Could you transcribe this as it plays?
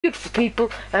Beautiful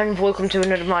people, and welcome to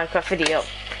another Minecraft video.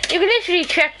 You can literally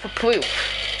check for proof.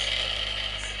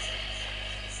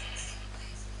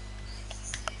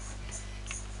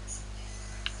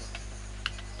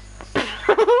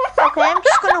 Okay, I'm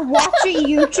just gonna watch a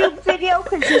YouTube video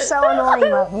because you're so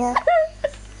annoying right here.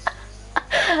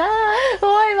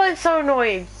 Why am I so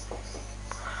annoying?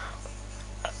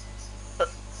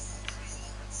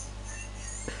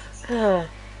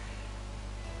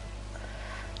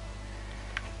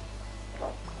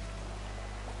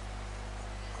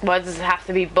 Why does it have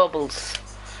to be bubbles?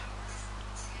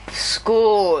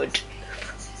 Scored.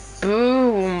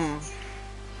 Boom.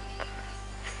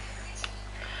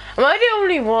 Am I the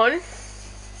only one?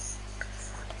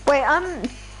 Wait,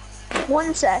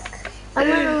 one sec. I'm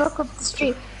gonna look up the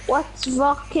stream. What's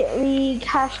Rocket League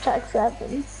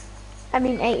 #7? I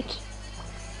mean 8.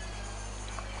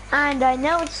 And I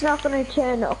know it's not gonna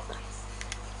turn up.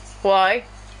 Why?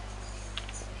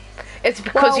 It's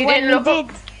because you didn't look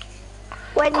up.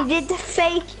 When you did the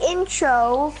fake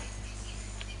intro,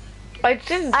 I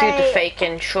didn't do the fake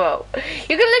intro.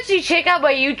 You can literally check out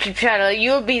my YouTube channel.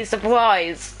 You'll be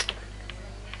surprised.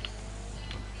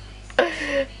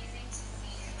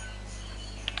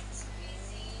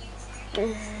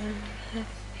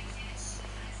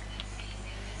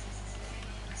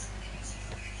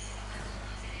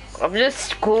 I'm just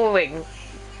scoring.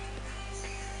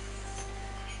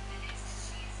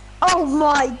 oh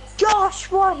my gosh,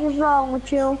 what is wrong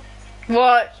with you?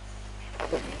 What?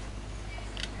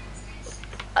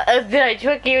 Did I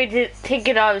trick you into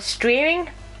thinking I was streaming?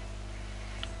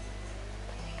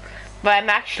 But I'm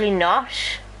actually not.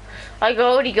 I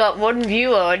only got one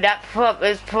viewer, and that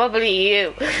is probably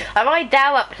you. Am I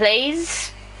down at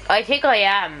plays? I think I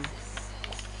am.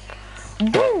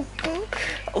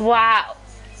 Wow.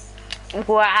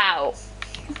 Wow.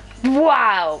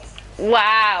 Wow.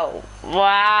 Wow.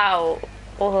 Wow.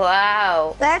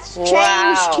 Wow. Let's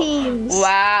change teams.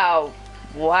 Wow.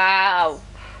 Wow.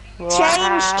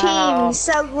 Change teams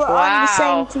so we're on the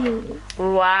same team.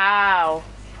 Wow.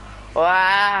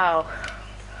 Wow.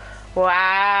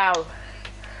 Wow.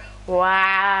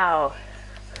 Wow.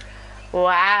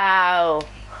 Wow.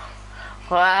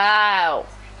 Wow.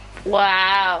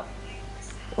 Wow.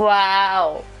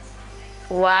 Wow.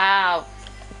 Wow.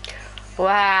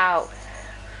 Wow.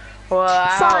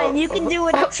 Wow. Fine, you can do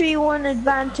it at 3-1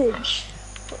 advantage.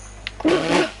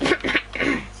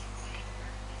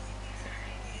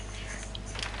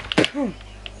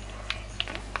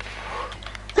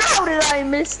 How did I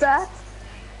miss that?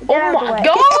 Oh my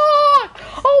god!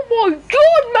 Oh my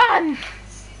god, man!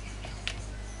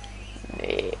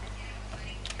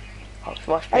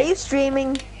 Are you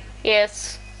streaming?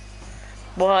 Yes.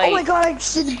 Why? Oh my god, I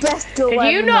just did the best goal ever. Do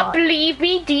you not believe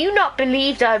me? Do you not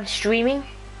believe that I'm streaming?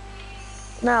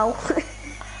 No.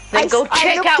 Then go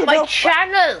check out my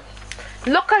channel.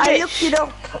 Look at it. I looked it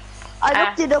up. I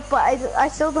looked it up, but I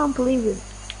still don't believe it.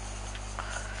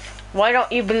 Why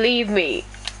don't you believe me?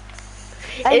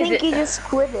 I think you just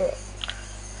quit it.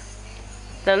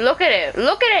 Now look at it.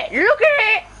 Look at it. Look at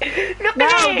it. Look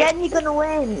at it. No, then you're gonna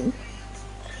win.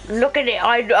 Look at it.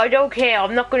 I don't care.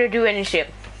 I'm not gonna do anything.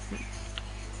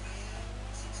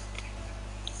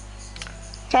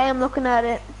 Okay, I'm looking at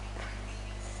it.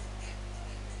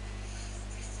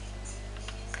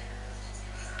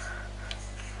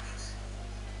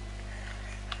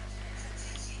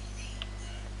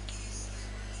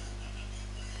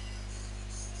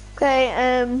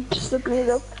 Okay, just looking it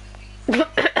up.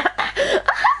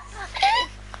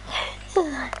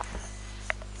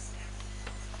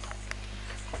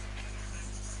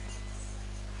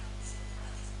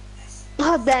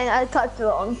 Oh dang, I typed the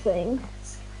wrong thing.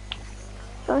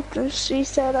 I have to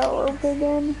reset all over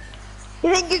again.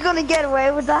 You think you're gonna get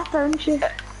away with that, don't you?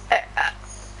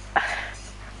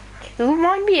 You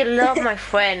remind me a lot of my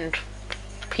friend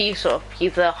Peter.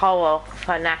 He's a horror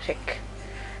fanatic,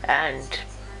 and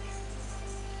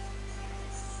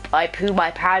I poo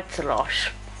my pants a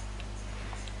lot.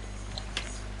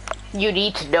 You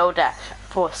need to know that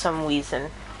for some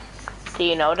reason. Do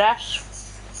you know that?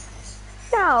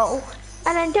 No,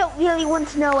 and I don't really want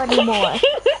to know anymore.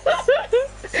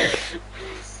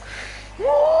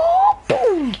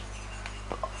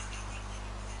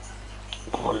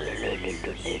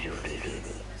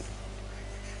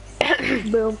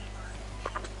 Boom.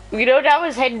 You know that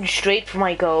was heading straight for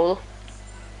my goal.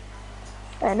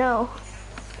 I know.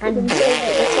 I didn't say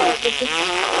that. That's why I did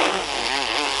this.